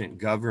efficient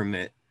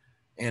government.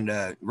 And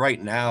right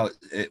now,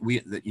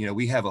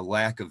 we have a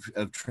lack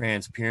of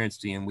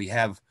transparency, and we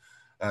have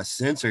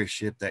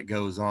censorship that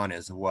goes on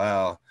as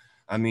well.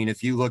 I mean,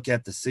 if you look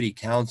at the city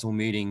council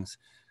meetings,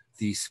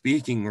 the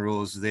speaking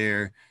rules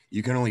there,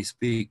 you can only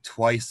speak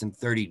twice in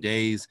 30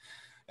 days.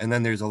 And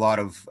then there's a lot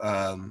of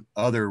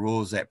other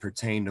rules that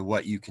pertain to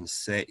what you can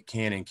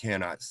and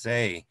cannot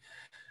say.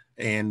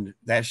 And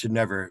that should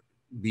never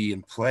be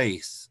in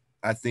place.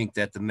 I think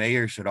that the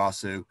mayor should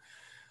also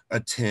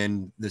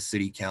attend the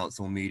city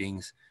council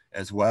meetings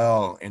as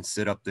well and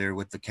sit up there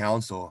with the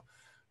council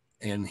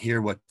and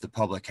hear what the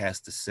public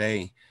has to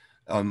say.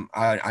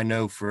 I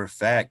know for a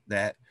fact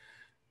that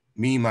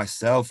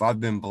myself, I've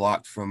been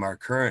blocked from our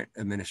current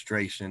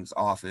administration's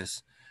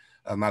office.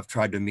 I've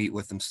tried to meet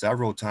with them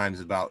several times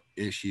about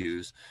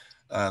issues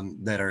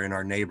that are in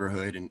our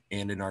neighborhood and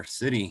in our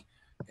city,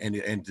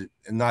 and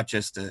not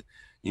just to,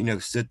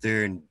 sit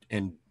there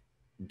and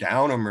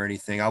down them or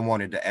anything. I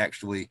wanted to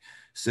actually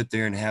sit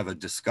there and have a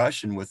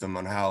discussion with him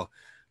on how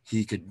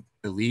he could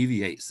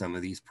alleviate some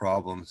of these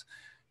problems.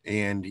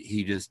 And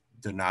he just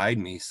denied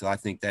me. So I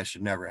think that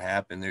should never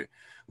happen.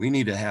 We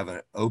need to have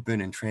an open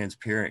and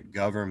transparent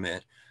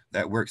government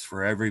that works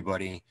for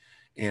everybody.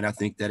 And I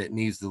think that it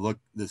needs to look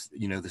this,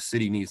 the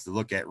city needs to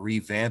look at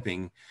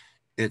revamping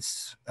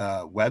its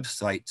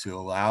website to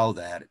allow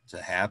that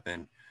to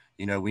happen.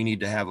 We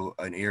need to have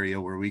an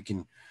area where we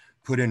can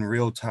put in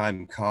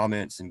real-time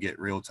comments and get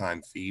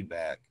real-time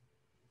feedback.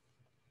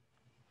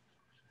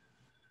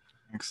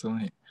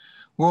 Excellent.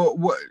 Well,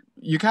 what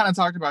you kind of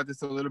talked about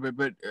this a little bit,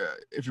 but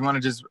if you want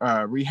to just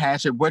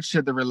rehash it, what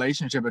should the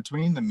relationship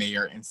between the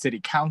mayor and city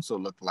council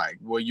look like?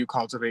 Will you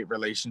cultivate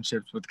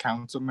relationships with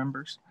council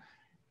members?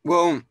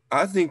 Well,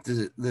 I think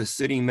the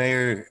city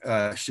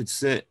mayor should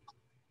sit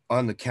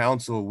on the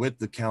council with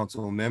the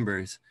council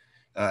members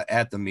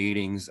at the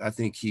meetings. I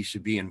think he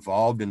should be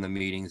involved in the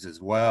meetings as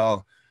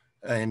well,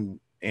 and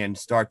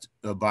start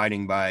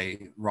abiding by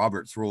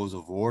Robert's Rules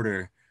of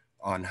Order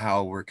on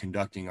how we're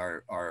conducting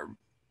our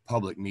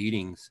public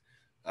meetings.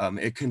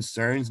 It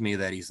concerns me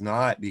that he's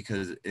not,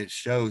 because it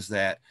shows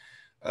that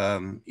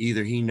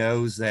either he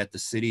knows that the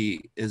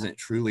city isn't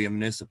truly a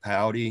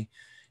municipality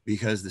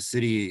because the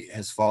city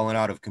has fallen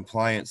out of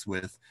compliance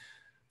with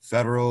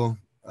federal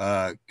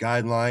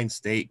guidelines,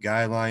 state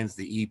guidelines,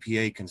 the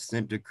EPA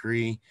consent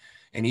decree,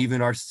 and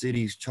even our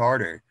city's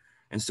charter.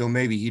 And so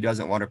maybe he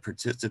doesn't want to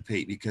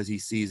participate because he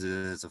sees it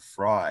as a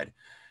fraud.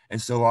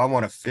 And so I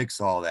want to fix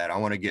all that. I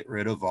want to get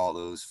rid of all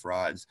those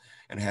frauds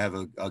and have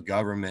a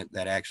government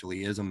that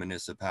actually is a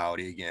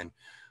municipality again,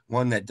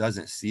 one that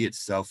doesn't see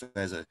itself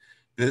as a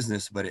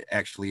business, but it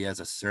actually as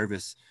a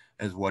service,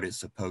 as what it's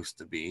supposed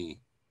to be.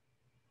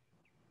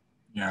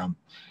 Yeah,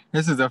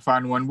 this is a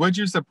fun one. Would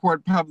you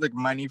support public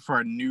money for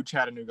a new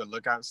Chattanooga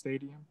Lookout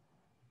Stadium?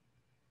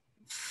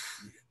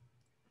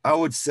 I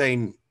would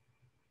say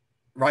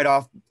right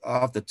off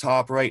the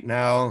top right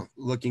now,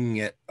 looking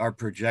at our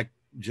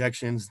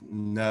projections,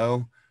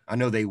 no. I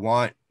know they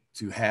want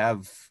to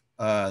have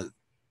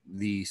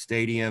the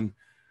stadium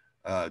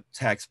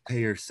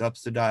taxpayer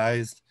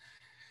subsidized.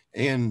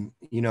 And,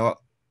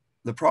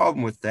 the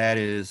problem with that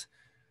is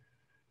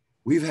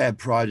we've had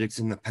projects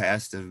in the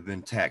past that have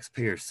been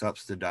taxpayer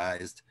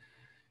subsidized,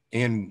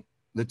 and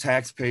the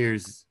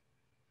taxpayers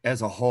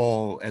as a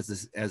whole,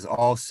 as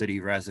all city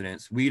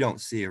residents, we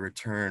don't see a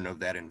return of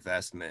that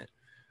investment.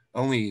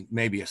 Only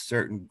maybe a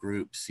certain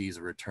group sees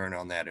a return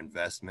on that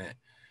investment,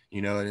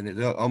 and it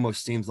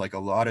almost seems like a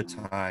lot of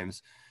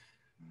times,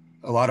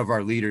 a lot of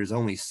our leaders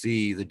only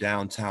see the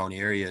downtown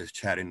area as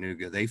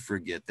Chattanooga. They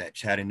forget that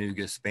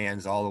Chattanooga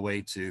spans all the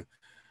way to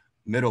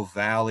Middle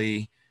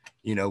Valley.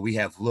 We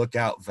have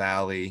Lookout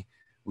Valley,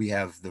 we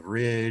have the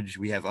Ridge,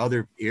 we have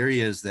other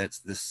areas that's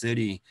the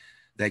city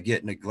that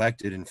get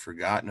neglected and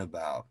forgotten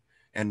about.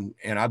 And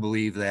I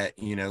believe that,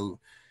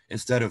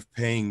 instead of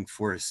paying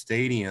for a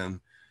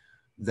stadium,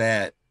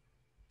 that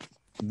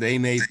they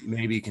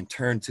maybe can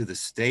turn to the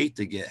state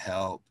to get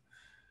help,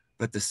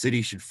 but the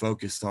city should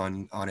focus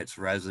on its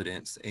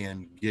residents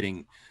and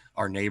getting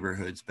our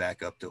neighborhoods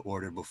back up to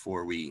order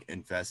before we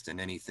invest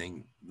in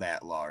anything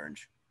that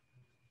large.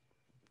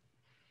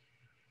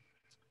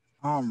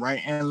 All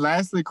right. And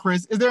lastly,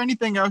 Chris, is there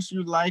anything else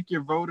you'd like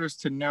your voters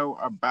to know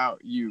about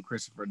you,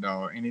 Christopher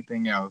Dahl?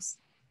 Anything else?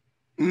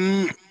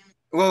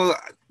 Well,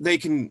 they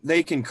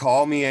can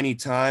call me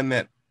anytime.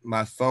 At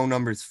my phone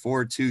number is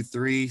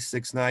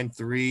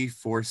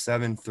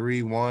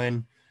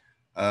 423-693-4731.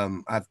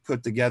 I've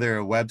put together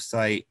a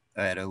website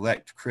at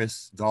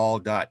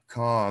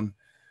electchrisdahl.com.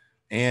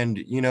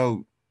 And,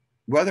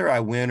 whether I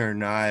win or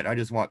not, I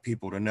just want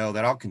people to know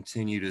that I'll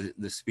continue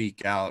to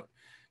speak out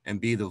and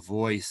be the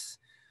voice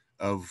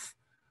of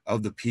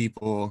the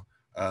people.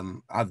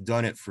 I've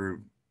done it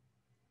for,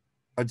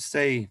 I'd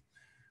say,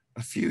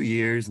 a few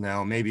years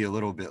now, maybe a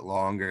little bit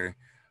longer,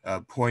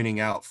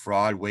 pointing out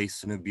fraud,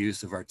 waste, and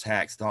abuse of our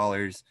tax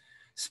dollars,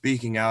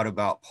 speaking out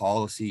about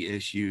policy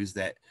issues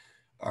that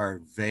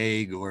are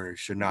vague or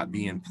should not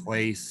be in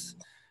place,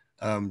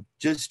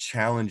 just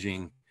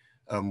challenging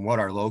what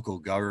our local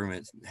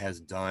government has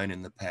done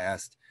in the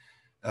past,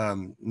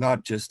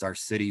 not just our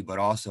city, but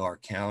also our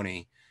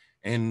county.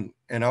 And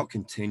I'll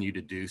continue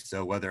to do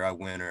so whether I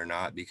win or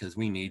not, because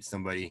we need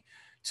somebody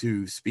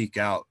to speak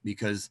out,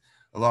 because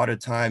a lot of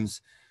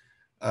times,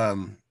 a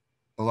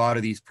lot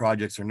of these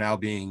projects are now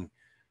being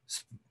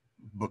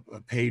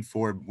paid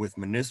for with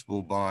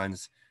municipal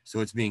bonds,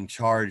 so it's being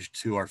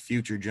charged to our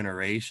future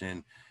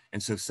generation.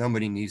 And so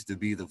somebody needs to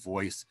be the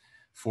voice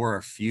for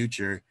our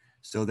future,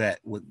 so that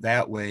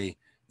that way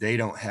they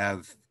don't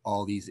have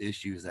all these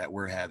issues that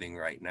we're having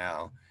right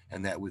now,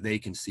 and that they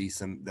can see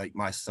some, like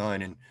my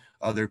son and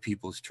other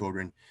people's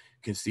children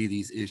can see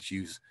these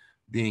issues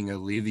being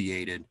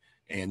alleviated.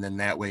 And then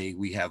that way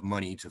we have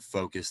money to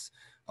focus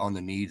on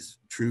the needs,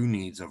 true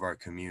needs of our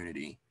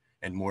community,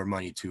 and more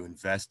money to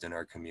invest in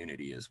our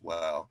community as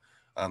well.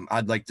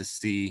 I'd like to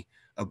see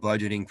a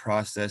budgeting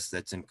process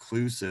that's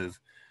inclusive,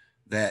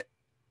 that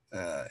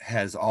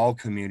has all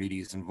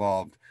communities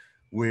involved,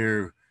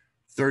 where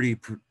 30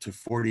 to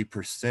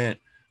 40%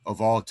 of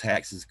all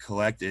taxes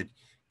collected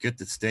get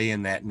to stay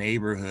in that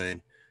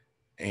neighborhood,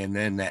 and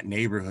then that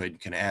neighborhood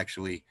can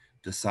actually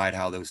decide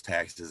how those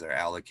taxes are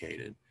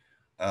allocated.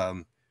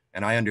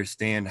 And I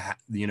understand,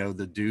 you know,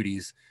 the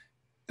duties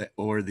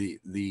or the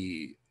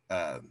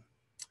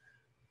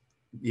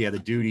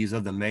duties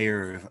of the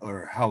mayor,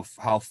 or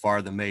how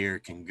far the mayor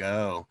can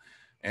go.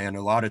 And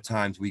a lot of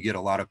times we get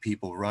a lot of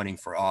people running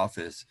for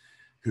office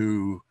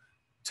who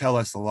tell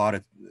us a lot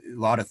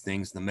of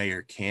things the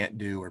mayor can't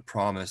do, or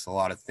promise a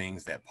lot of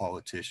things that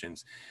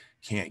politicians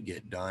can't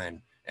get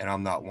done. And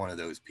I'm not one of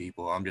those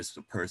people. I'm just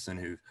a person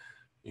who,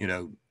 you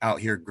know, out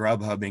here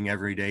grub hubbing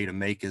every day to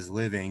make his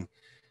living,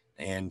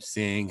 and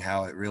seeing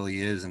how it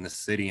really is in the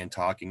city, and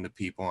talking to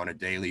people on a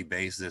daily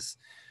basis,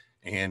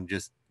 and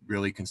just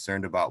really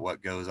concerned about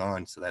what goes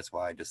on. So that's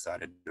why I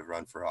decided to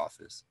run for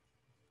office.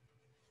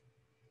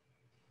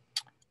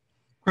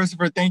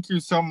 Christopher, thank you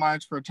so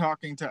much for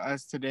talking to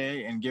us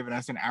today and giving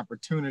us an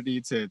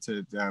opportunity to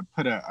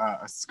put a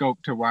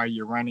scope to why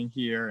you're running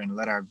here, and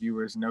let our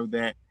viewers know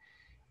that.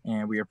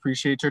 And we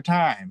appreciate your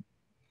time.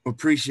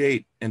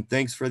 Appreciate, and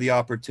thanks for the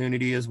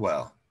opportunity as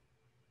well.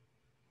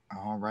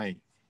 All right.